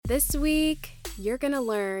This week, you're going to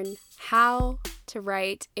learn how to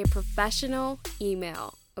write a professional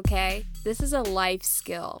email, okay? This is a life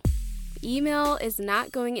skill. Email is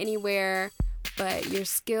not going anywhere, but your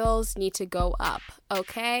skills need to go up,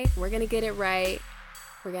 okay? We're going to get it right.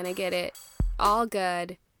 We're going to get it all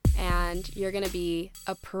good, and you're going to be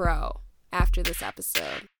a pro after this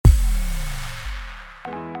episode.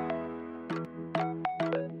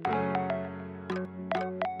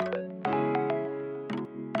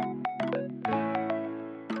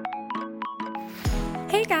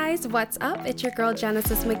 Hey guys, what's up? It's your girl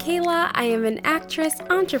Genesis Michaela. I am an actress,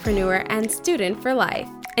 entrepreneur, and student for life.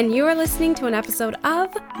 And you are listening to an episode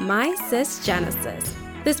of My Sis Genesis.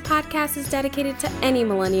 This podcast is dedicated to any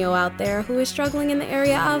millennial out there who is struggling in the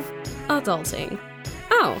area of adulting.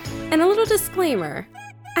 Oh, and a little disclaimer.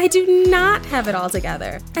 I do not have it all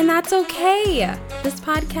together, and that's okay. This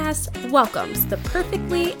podcast welcomes the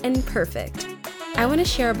perfectly imperfect. I want to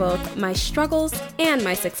share both my struggles and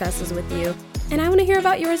my successes with you, and I want to hear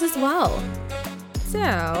about yours as well.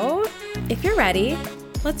 So, if you're ready,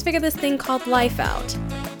 let's figure this thing called life out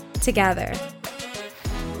together.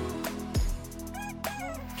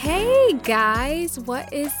 Hey guys,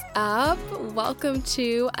 what is up? Welcome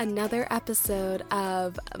to another episode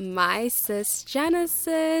of My Sis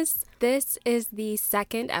Genesis. This is the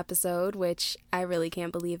second episode, which I really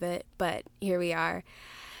can't believe it, but here we are.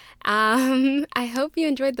 I hope you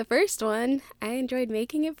enjoyed the first one. I enjoyed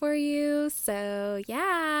making it for you, so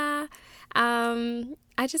yeah.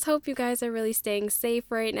 I just hope you guys are really staying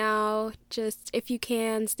safe right now. Just, if you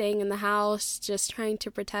can, staying in the house, just trying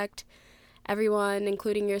to protect everyone,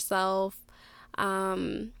 including yourself.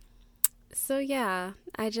 So yeah,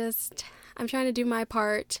 I'm trying to do my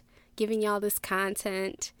part, giving y'all this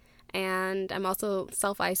content, and I'm also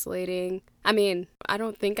self-isolating. I mean, I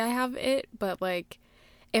don't think I have it, but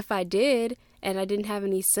if I did and I didn't have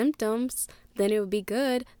any symptoms, then it would be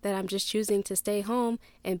good that I'm just choosing to stay home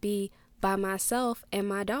and be by myself and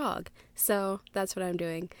my dog. So that's what I'm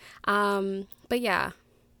doing. But yeah,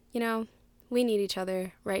 we need each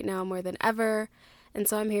other right now more than ever. And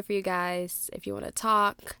so I'm here for you guys. If you want to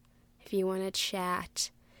talk, if you want to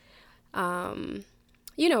chat,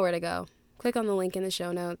 you know where to go. Click on the link in the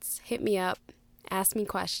show notes. Hit me up. Ask me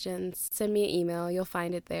questions. Send me an email. You'll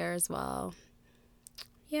find it there as well.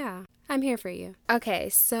 Yeah, I'm here for you. Okay,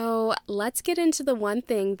 so let's get into the one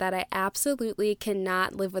thing that I absolutely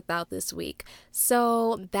cannot live without this week.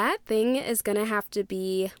 So that thing is going to have to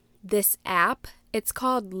be this app. It's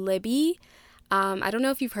called Libby. I don't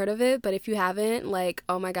know if you've heard of it, but if you haven't,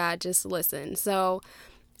 oh my God, just listen. So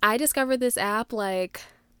I discovered this app I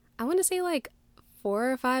want to say 4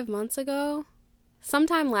 or 5 months ago,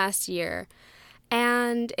 sometime last year.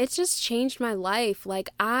 And it just changed my life.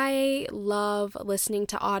 I love listening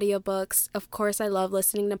to audiobooks. Of course, I love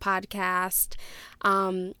listening to podcasts.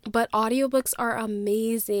 But audiobooks are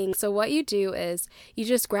amazing. So what you do is you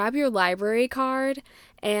just grab your library card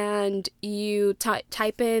and you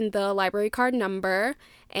type in the library card number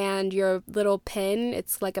and your little PIN.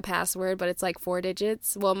 It's like a password, but it's 4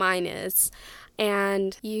 digits. Well, mine is.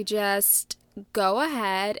 And you just go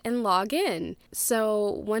ahead and log in.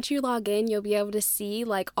 So once you log in, you'll be able to see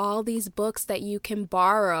all these books that you can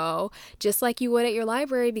borrow just like you would at your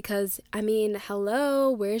library, because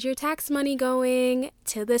hello, where's your tax money going?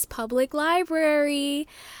 To this public library.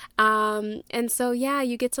 And so yeah,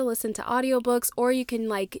 you get to listen to audiobooks, or you can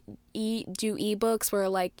do ebooks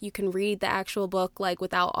where you can read the actual book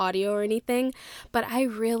without audio or anything. But I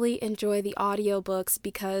really enjoy the audiobooks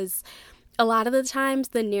because a lot of the times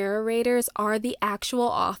the narrators are the actual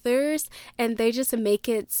authors, and they just make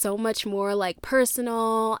it so much more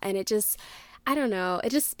personal, and it just, I don't know, it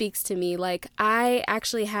just speaks to me. I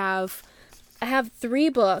have 3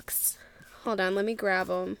 books. Hold on, let me grab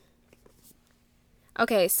them.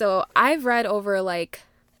 Okay, so I've read over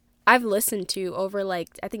I've listened to over I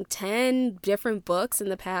think 10 different books in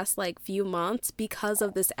the past few months because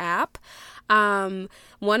of this app.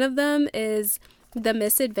 One of them is The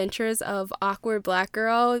Misadventures of Awkward Black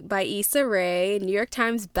Girl by Issa Rae, New York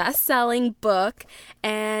Times best-selling book,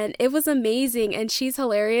 and it was amazing, and she's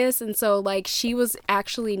hilarious, and so she was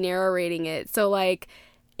actually narrating it, so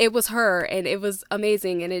it was her, and it was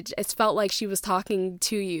amazing, and it felt like she was talking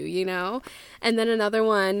to you, And then another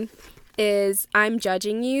one is I'm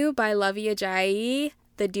Judging You by Luvvie Ajayi,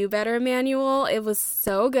 the Do Better Manual. It was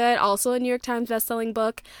so good. Also a New York Times bestselling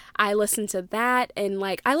book. I listened to that, and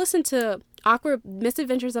I listened to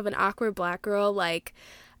Misadventures of an Awkward Black Girl in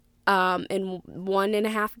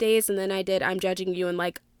 1.5 days, and then I did I'm Judging You in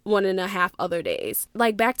 1.5 other days,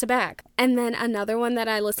 like back to back. And then another one that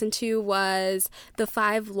I listened to was The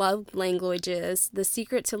 5 Love Languages, The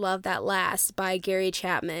Secret to Love That Lasts by Gary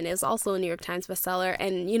Chapman. It was also a New York Times bestseller.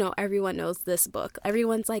 And, you know, everyone knows this book.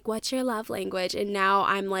 Everyone's like, what's your love language? And now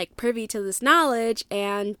I'm like privy to this knowledge,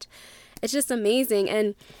 and it's just amazing.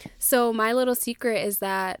 And so my little secret is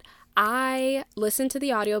that I listen to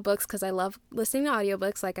the audiobooks because I love listening to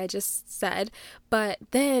audiobooks, like I just said, but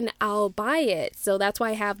then I'll buy it. So that's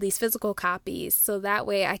why I have these physical copies. So that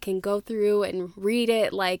way I can go through and read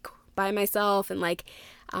it like by myself and like,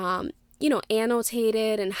 annotate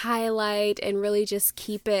it and highlight and really just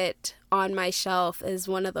keep it on my shelf as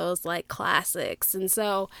one of those like classics. And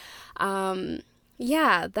so,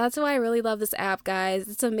 yeah, that's why I really love this app, guys.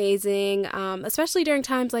 It's amazing, especially during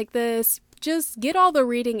times like this. Just get all the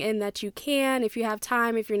reading in that you can if you have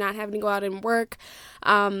time, if you're not having to go out and work,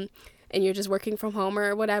 and you're just working from home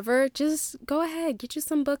or whatever. Just go ahead, get you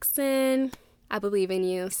some books in. I believe in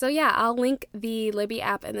you. So yeah, I'll link the Libby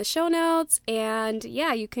app in the show notes, and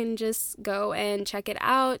yeah, you can just go and check it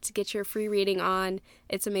out to get your free reading on.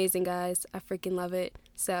 It's amazing, guys. I freaking love it.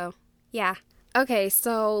 So yeah. Okay,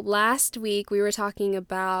 so last week we were talking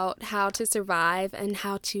about how to survive and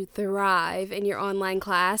how to thrive in your online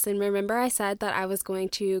class. And remember, I said that I was going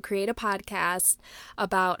to create a podcast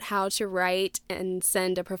about how to write and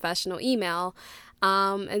send a professional email.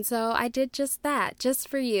 And so I did just that, just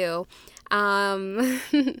for you.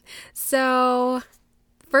 So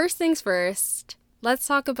first things first, let's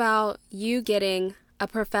talk about you getting a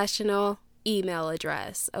professional email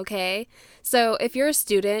address, okay? So if you're a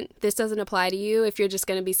student, this doesn't apply to you if you're just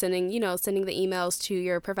going to be sending the emails to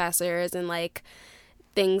your professors and like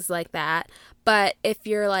things like that. But if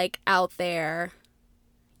you're like out there,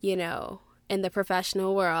 in the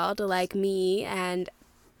professional world like me and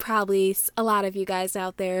probably a lot of you guys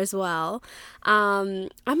out there as well, I'm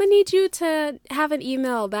gonna need you to have an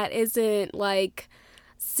email that isn't like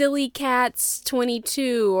Silly Cats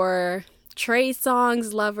 22 or Trey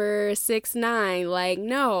Songz Lover 69. Like,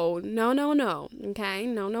 no. Okay?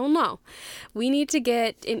 No. We need to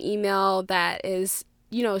get an email that is,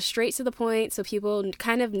 straight to the point so people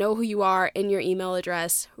kind of know who you are in your email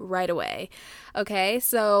address right away. Okay?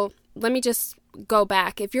 So let me just go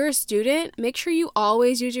back. If you're a student, make sure you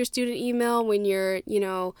always use your student email when you're,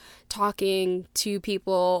 talking to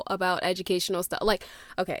people about educational stuff. Like,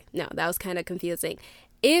 okay, no, that was kind of confusing.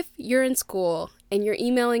 If you're in school and you're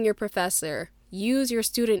emailing your professor, use your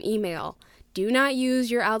student email. Do not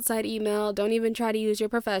use your outside email. Don't even try to use your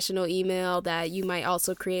professional email that you might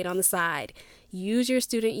also create on the side. Use your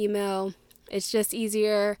student email. It's just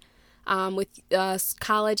easier. With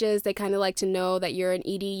colleges, they kind of like to know that you're an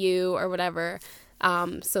EDU or whatever,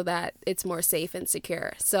 so that it's more safe and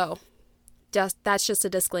secure. So that's just a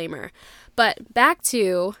disclaimer. But back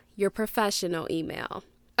to your professional email.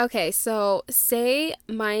 Okay, so say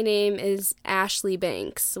my name is Ashley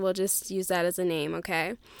Banks. We'll just use that as a name,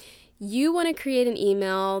 okay? You want to create an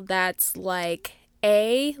email that's like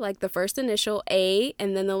A, like the first initial A,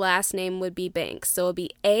 and then the last name would be Banks. So it'll be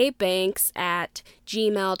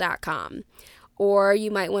abanks@gmail.com. Or you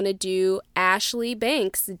might want to do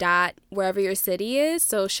ashleybanks. Wherever your city is.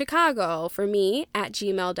 So Chicago, for me,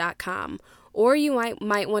 @gmail.com. Or you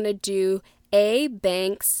might want to do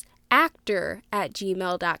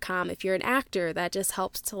abanksaactor@gmail.com. If you're an actor, that just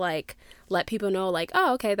helps to like let people know like,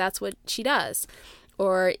 oh, okay, that's what she does.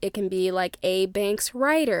 Or it can be like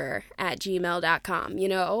abankswriter@gmail.com,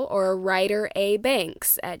 or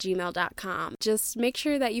writerabanks@gmail.com. Just make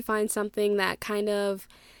sure that you find something that kind of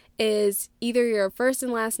is either your first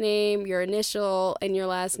and last name, your initial and your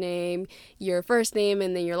last name, your first name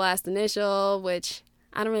and then your last initial, which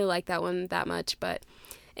I don't really like that one that much, but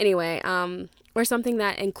anyway, or something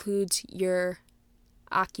that includes your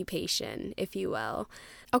occupation, if you will.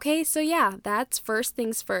 Okay, so yeah, that's first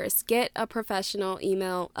things first. Get a professional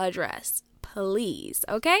email address, please,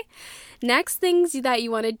 okay? Next things that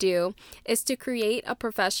you want to do is to create a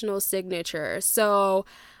professional signature. So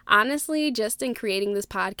honestly, just in creating this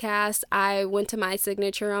podcast, I went to my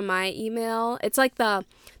signature on my email. It's like the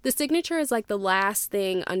signature is like the last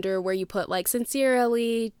thing under where you put like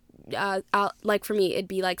sincerely, like for me, it'd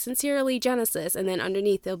be like sincerely Genesis, and then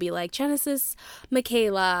underneath it'll be like Genesis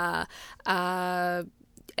Michaela,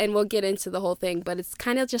 and we'll get into the whole thing, but it's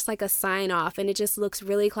kind of just like a sign off, and it just looks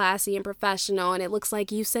really classy and professional, and it looks like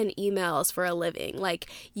you send emails for a living, like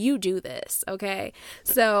you do this, okay?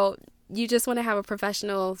 So you just want to have a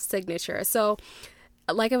professional signature. So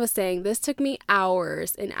like I was saying, this took me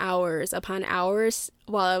hours and hours upon hours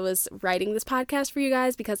while I was writing this podcast for you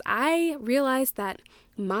guys, because I realized that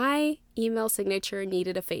my email signature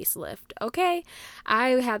needed a facelift. Okay, I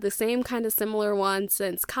had the same kind of similar one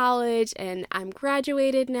since college, and I'm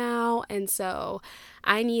graduated now, and so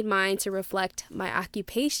I need mine to reflect my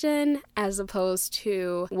occupation as opposed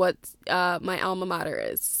to what my alma mater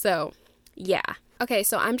is. So yeah. Okay,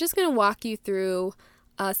 so I'm just gonna walk you through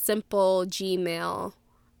a simple Gmail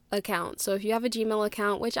account. So if you have a Gmail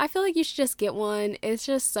account, which I feel like you should just get one, it's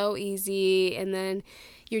just so easy. And then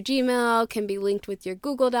your Gmail can be linked with your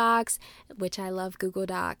Google Docs, which I love Google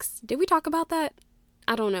Docs. Did we talk about that?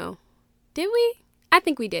 I don't know. Did we? I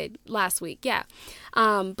think we did last week. Yeah.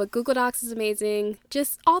 But Google Docs is amazing.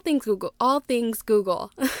 Just all things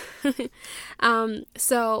Google.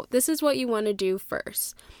 So this is what you want to do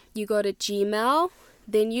first. You go to Gmail,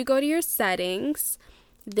 then you go to your settings,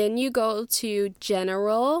 then you go to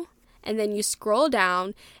general, and then you scroll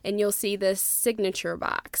down and you'll see this signature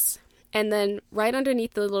box. And then right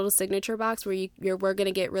underneath the little signature box where we're going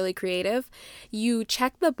to get really creative, you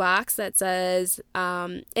check the box that says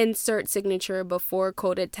insert signature before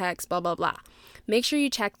coded text, blah, blah, blah. Make sure you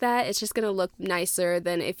check that. It's just going to look nicer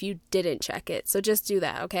than if you didn't check it. So just do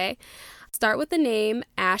that, okay? Start with the name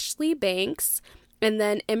Ashley Banks, and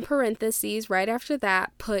then in parentheses right after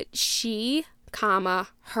that, put she, comma,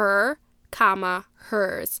 her, comma,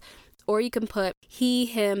 hers. Or you can put he,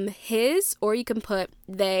 him, his, or you can put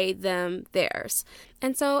they, them, theirs.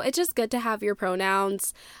 And so it's just good to have your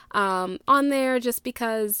pronouns on there, just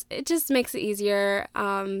because it just makes it easier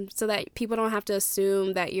so that people don't have to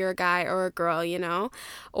assume that you're a guy or a girl, you know,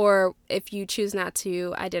 or if you choose not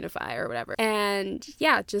to identify or whatever. And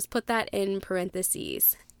yeah, just put that in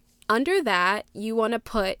parentheses. Under that, you want to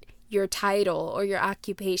put your title or your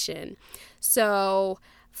occupation. So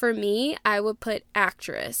for me, I would put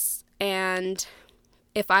actress. And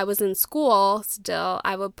if I was in school still,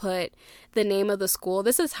 I would put the name of the school.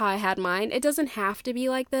 This is how I had mine. It doesn't have to be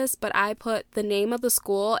like this, but I put the name of the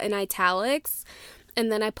school in italics,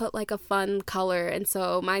 and then I put like a fun color. And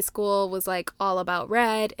so my school was like all about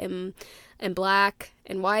red and black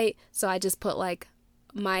and white. So I just put like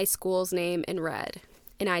my school's name in red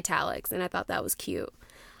in italics, and I thought that was cute.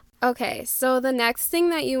 Okay, so the next thing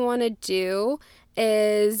that you want to do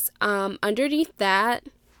is underneath that,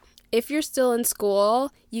 if you're still in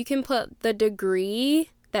school, you can put the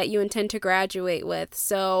degree that you intend to graduate with.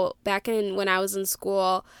 So back when I was in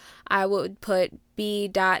school, I would put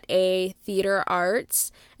B.A. Theater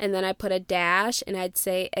Arts, and then I put a dash, and I'd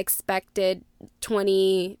say expected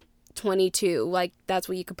 2022. Like, that's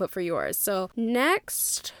what you could put for yours. So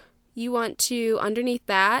next, you want to, underneath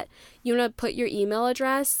that, you want to put your email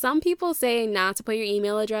address. Some people say not to put your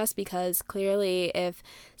email address because clearly if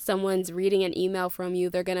someone's reading an email from you,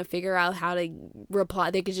 they're going to figure out how to reply.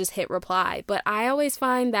 They could just hit reply. But I always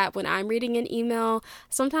find that when I'm reading an email,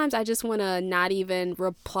 sometimes I just want to not even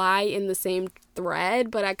reply in the same thread,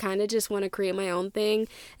 but I kind of just want to create my own thing.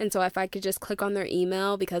 And so if I could just click on their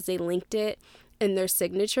email because they linked it in their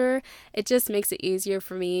signature, it just makes it easier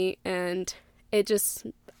for me. And it just,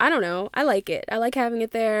 I don't know. I like it. I like having it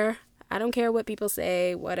there. I don't care what people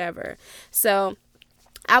say, whatever. So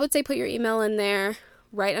I would say put your email in there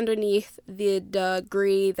right underneath the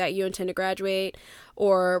degree that you intend to graduate,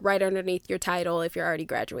 or right underneath your title if you're already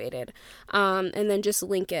graduated. And then just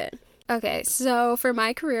link it. Okay, so for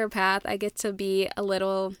my career path, I get to be a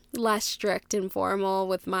little less strict and formal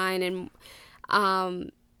with mine,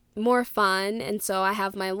 and more fun. And so I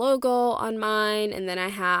have my logo on mine, and then I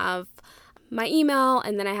have my email,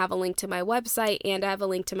 and then I have a link to my website, and I have a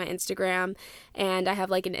link to my Instagram, and I have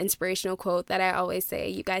like an inspirational quote that I always say.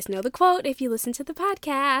 You guys know the quote if you listen to the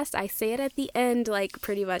podcast. I say it at the end like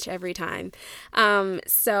pretty much every time.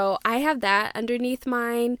 So I have that underneath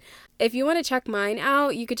mine. If you want to check mine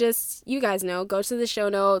out, you could just, you guys know, go to the show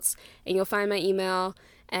notes and you'll find my email,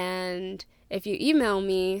 and if you email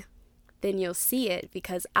me, then you'll see it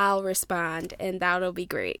because I'll respond, and that'll be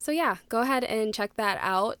great. So yeah, go ahead and check that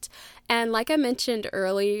out. And like I mentioned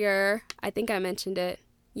earlier, I think I mentioned it.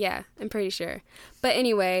 Yeah, I'm pretty sure. But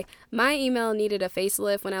anyway, my email needed a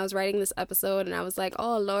facelift when I was writing this episode, and I was like,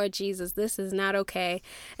 oh Lord Jesus, this is not okay.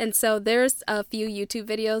 And so there's a few YouTube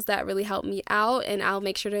videos that really helped me out, and I'll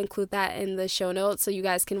make sure to include that in the show notes so you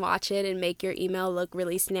guys can watch it and make your email look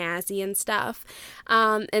really snazzy and stuff.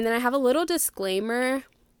 And then I have a little disclaimer.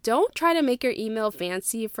 Don't try to make your email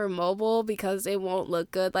fancy for mobile because it won't look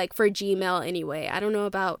good, like for Gmail anyway. I don't know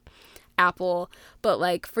about Apple, but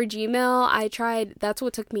like for Gmail, I tried, that's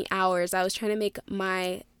what took me hours. I was trying to make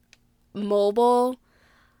my mobile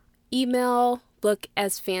email look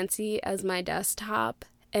as fancy as my desktop,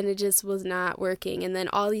 and it just was not working. And then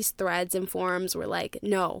all these threads and forums were like,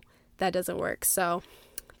 no, that doesn't work. So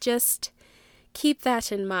just keep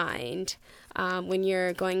that in mind when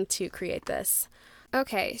you're going to create this.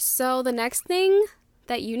 Okay, so the next thing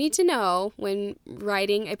that you need to know when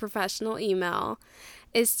writing a professional email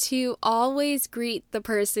is to always greet the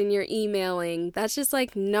person you're emailing. That's just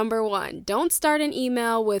like number one. Don't start an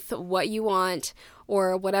email with what you want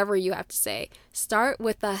or whatever you have to say. Start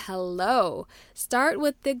with a hello. Start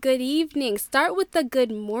with the good evening. Start with the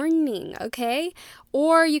good morning, okay?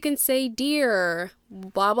 Or you can say dear,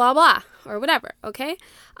 blah, blah, blah, or whatever, okay?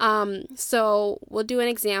 So we'll do an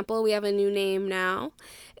example. We have a new name now.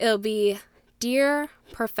 It'll be Dear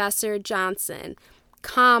Professor Johnson,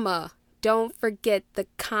 comma. Don't forget the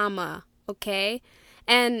comma, okay?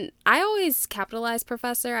 And I always capitalize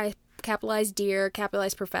professor. I capitalize dear,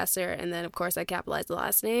 capitalize professor, and then, of course, I capitalize the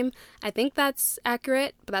last name. I think that's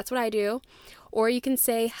accurate, but that's what I do. Or you can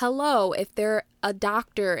say hello if they're a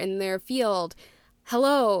doctor in their field.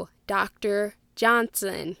 Hello, Dr.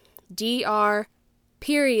 Johnson. Dr.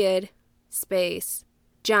 period, space,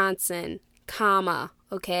 Johnson, comma,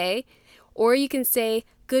 okay? Or you can say,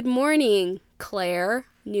 good morning, Claire.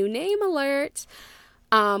 New name alert,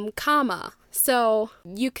 comma. So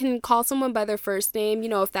you can call someone by their first name,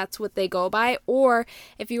 if that's what they go by, or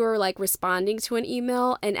if you were like responding to an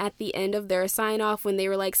email and at the end of their sign off when they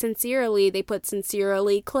were like sincerely, they put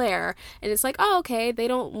sincerely Claire, and it's like, oh, okay, they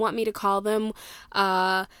don't want me to call them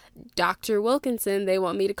Dr. Wilkinson, they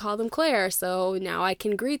want me to call them Claire, so now I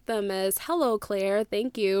can greet them as hello Claire,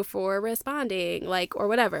 thank you for responding, or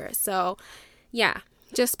whatever. So yeah,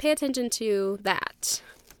 just pay attention to that.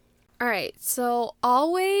 All right, so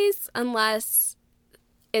always, unless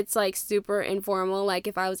it's like super informal, like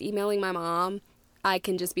if I was emailing my mom, I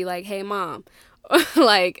can just be like, hey mom,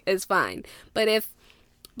 it's fine. But if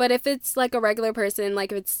it's like a regular person,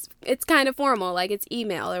 like if it's kind of formal, like it's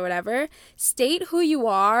email or whatever, state who you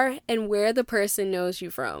are and where the person knows you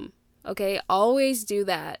from. Okay, always do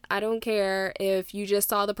that. I don't care if you just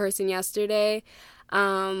saw the person yesterday.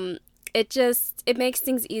 It makes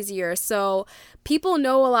things easier. So people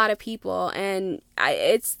know a lot of people, and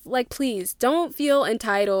it's like, please don't feel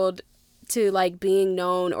entitled to like being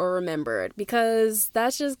known or remembered, because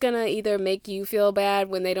that's just gonna either make you feel bad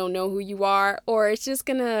when they don't know who you are, or it's just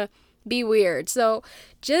gonna be weird. So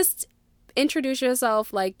just introduce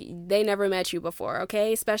yourself like they never met you before,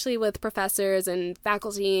 okay? Especially with professors and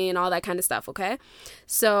faculty and all that kind of stuff, okay?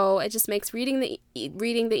 So it just makes reading the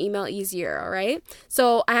email easier, all right?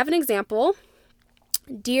 So I have an example.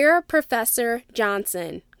 Dear Professor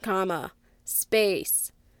Johnson, comma,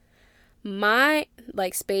 space.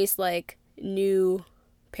 Space, new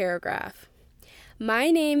paragraph.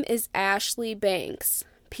 My name is Ashley Banks,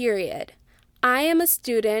 period. I am a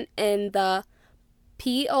student in the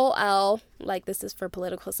POL, this is for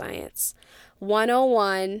political science,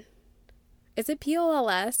 101, is it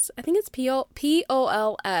POLS? I think it's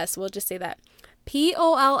POLS, we'll just say that.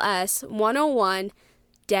 POLS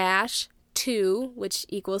 101-2, which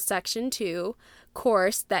equals section 2,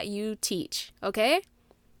 course that you teach, okay?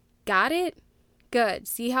 Got it? Good.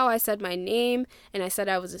 See how I said my name, and I said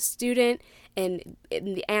I was a student, and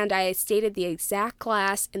I stated the exact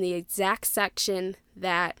class and the exact section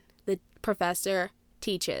that the professor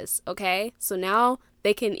teaches, okay? So now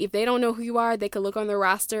they can, if they don't know who you are, they can look on their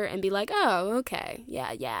roster and be like, oh, okay,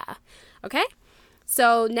 yeah, okay?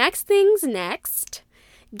 So next things next,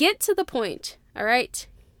 get to the point, all right?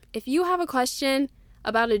 If you have a question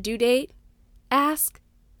about a due date, ask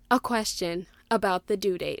a question about the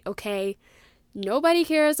due date, okay? Nobody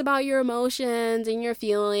cares about your emotions and your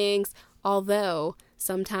feelings, although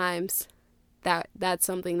sometimes that's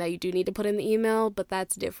something that you do need to put in the email, but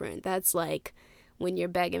that's different. That's like when you're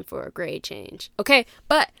begging for a grade change. Okay,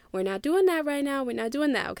 but we're not doing that right now. We're not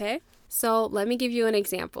doing that, okay? So let me give you an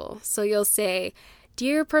example. So you'll say,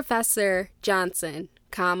 Dear Professor Johnson,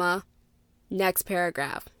 comma, next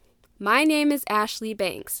paragraph. My name is Ashley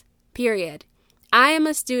Banks, period. I am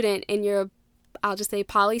a student in your, I'll just say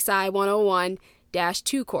Poli-Sci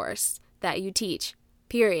 101-2 course that you teach,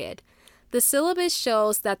 period. The syllabus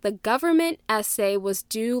shows that the government essay was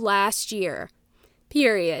due last year,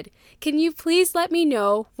 period. Can you please let me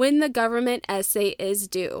know when the government essay is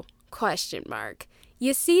due? Question mark.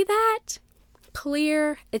 You see that?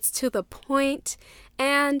 Clear, it's to the point,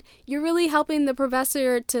 and you're really helping the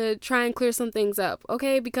professor to try and clear some things up,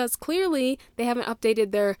 okay? Because clearly they haven't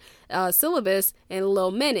updated their syllabus in a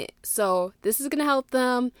little minute. So this is going to help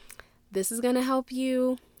them, this is going to help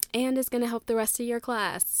you, and it's going to help the rest of your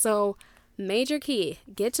class. So major key,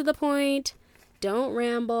 get to the point, don't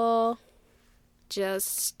ramble.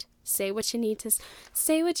 Just say what you need to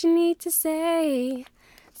say. What you need to say.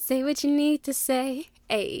 Say what you need to say.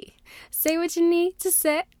 Hey, say what you need to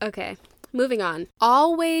say. Okay, moving on.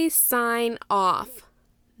 Always sign off.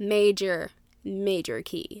 Major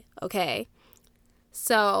key. Okay.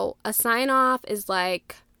 So a sign off is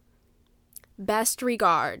like best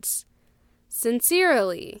regards,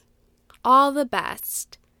 sincerely, all the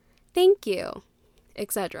best, thank you,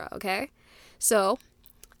 etc. Okay. So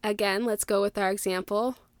again, let's go with our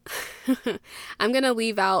example. I'm going to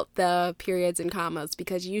leave out the periods and commas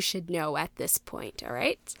because you should know at this point, all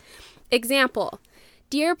right? Example,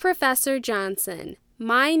 Dear Professor Johnson,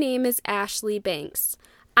 my name is Ashley Banks.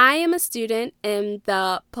 I am a student in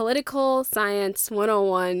the Political Science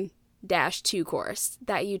 101-2 course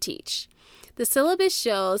that you teach. The syllabus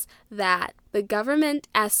shows that the government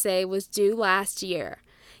essay was due last year.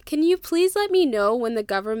 Can you please let me know when the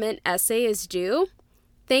government essay is due?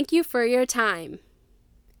 Thank you for your time.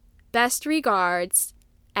 Best regards,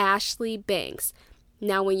 Ashley Banks.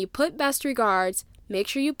 Now, when you put best regards, make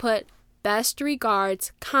sure you put best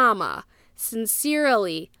regards, comma,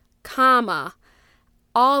 sincerely, comma,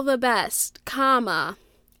 all the best, comma,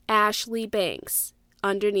 Ashley Banks,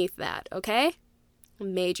 underneath that, okay?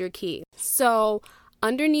 Major key. So,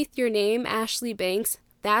 underneath your name, Ashley Banks,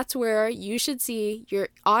 that's where you should see your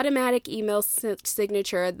automatic email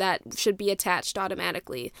signature that should be attached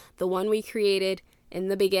automatically, the one we created in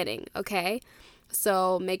the beginning, okay?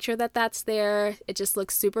 So make sure that that's there. It just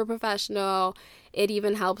looks super professional. It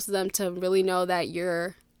even helps them to really know that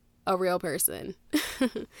you're a real person.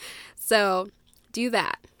 So do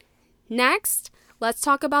that. Next, let's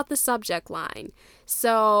talk about the subject line.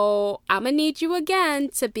 So I'm going to need you again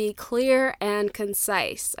to be clear and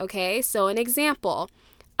concise, okay? So an example,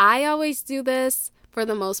 I always do this for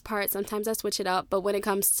the most part. Sometimes I switch it up, but when it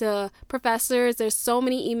comes to professors, there's so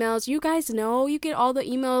many emails. You guys know, you get all the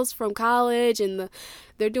emails from college and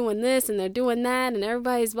they're doing this and they're doing that and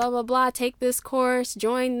everybody's blah, blah, blah, take this course,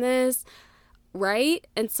 join this, right?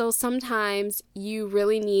 And so sometimes you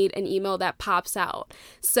really need an email that pops out.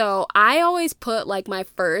 So I always put like my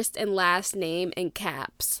first and last name in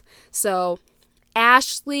caps. So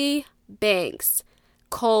Ashley Banks,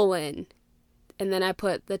 and then I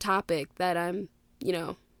put the topic that I'm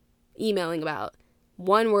emailing about.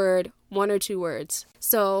 One word, one or two words.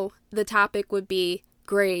 So the topic would be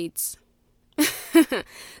grades.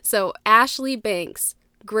 So Ashley Banks,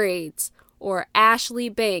 grades, or Ashley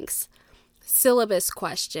Banks, syllabus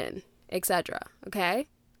question, etc. Okay?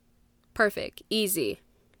 Perfect. Easy.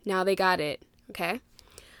 Now they got it. Okay?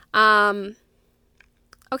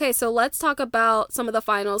 Okay, so let's talk about some of the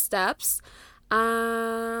final steps.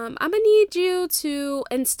 I'm going to need you to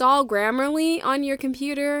install Grammarly on your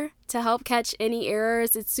computer to help catch any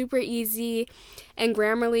errors. It's super easy, and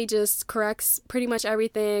Grammarly just corrects pretty much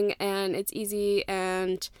everything, and it's easy,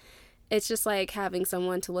 and it's just like having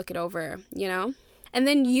someone to look it over, And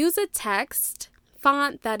then use a text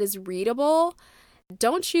font that is readable.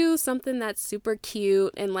 Don't choose something that's super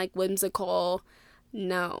cute and like whimsical.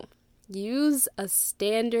 No. Use a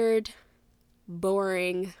standard,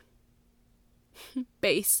 boring,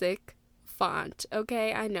 basic font,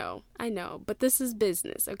 okay? I know, but this is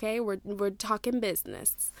business, okay? We're talking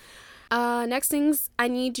business. Next things, I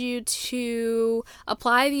need you to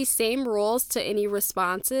apply these same rules to any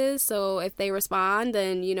responses. So if they respond,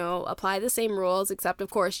 then, apply the same rules, except of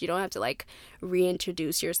course you don't have to like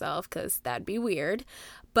reintroduce yourself because that'd be weird.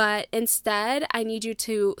 But instead, I need you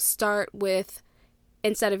to start with,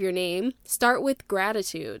 instead of your name, start with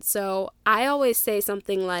gratitude. So I always say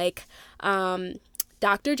something like,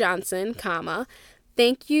 Dr. Johnson, comma,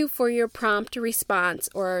 thank you for your prompt response,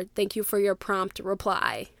 or thank you for your prompt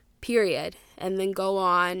reply, period. And then go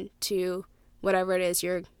on to whatever it is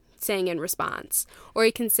you're saying in response. Or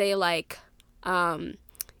you can say like,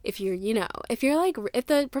 if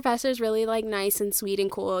the professor's really like nice and sweet and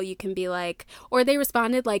cool, you can be like, or they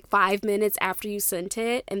responded like 5 minutes after you sent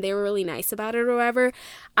it and they were really nice about it or whatever.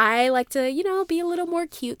 I like to, be a little more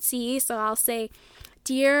cutesy. So I'll say,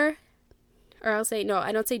 I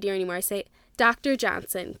don't say dear anymore. I say, Dr.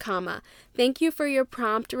 Johnson, comma, thank you for your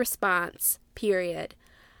prompt response, period.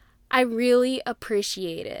 I really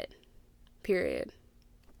appreciate it, period.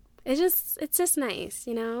 It's just nice,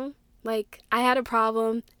 Like, I had a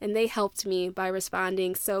problem, and they helped me by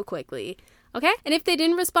responding so quickly, okay? And if they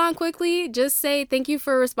didn't respond quickly, just say, thank you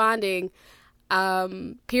for responding,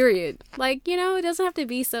 period. Like, it doesn't have to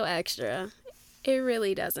be so extra. It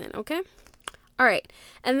really doesn't, okay? All right.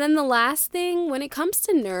 And then the last thing, when it comes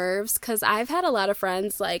to nerves, because I've had a lot of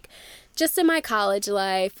friends, like just in my college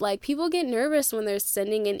life, like people get nervous when they're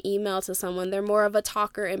sending an email to someone. They're more of a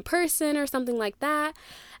talker in person or something like that.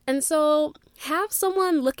 And so have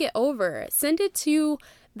someone look it over. Send it to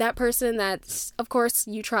that person that's, of course,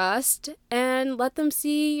 you trust, and let them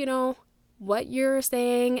see, what you're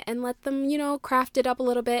saying, and let them, craft it up a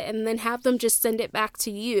little bit, and then have them just send it back to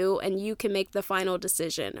you, and you can make the final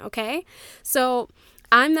decision, okay? So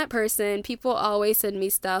I'm that person. People always send me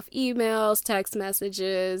stuff, emails, text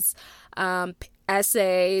messages,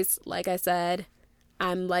 essays. Like I said,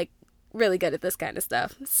 I'm like really good at this kind of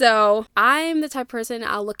stuff. So I'm the type of person,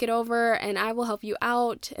 I'll look it over and I will help you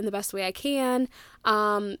out in the best way I can.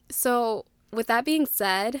 So with that being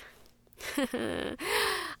said,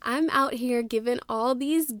 I'm out here giving all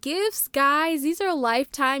these gifts, guys. These are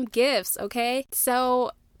lifetime gifts, okay?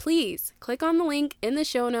 So please click on the link in the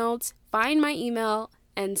show notes, find my email,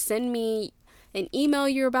 and send me an email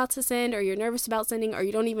you're about to send, or you're nervous about sending, or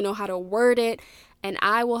you don't even know how to word it, and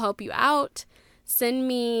I will help you out. Send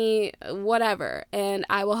me whatever, and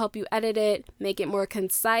I will help you edit it, make it more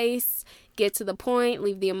concise, get to the point,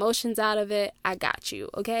 leave the emotions out of it. I got you,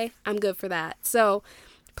 okay? I'm good for that. So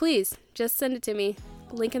please just send it to me.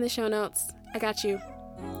 Link in the show notes. I got you.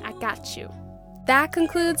 I got you. That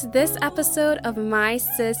concludes this episode of My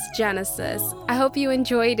Sis Genesis. I hope you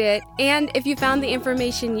enjoyed it, and if you found the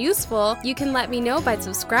information useful, you can let me know by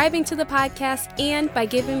subscribing to the podcast and by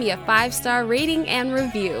giving me a 5-star rating and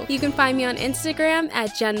review. You can find me on Instagram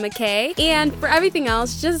at Jen McKay, and for everything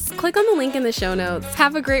else, just click on the link in the show notes.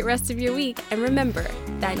 Have a great rest of your week, and remember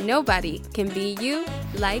that nobody can be you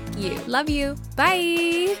like you. Love you.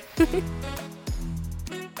 Bye.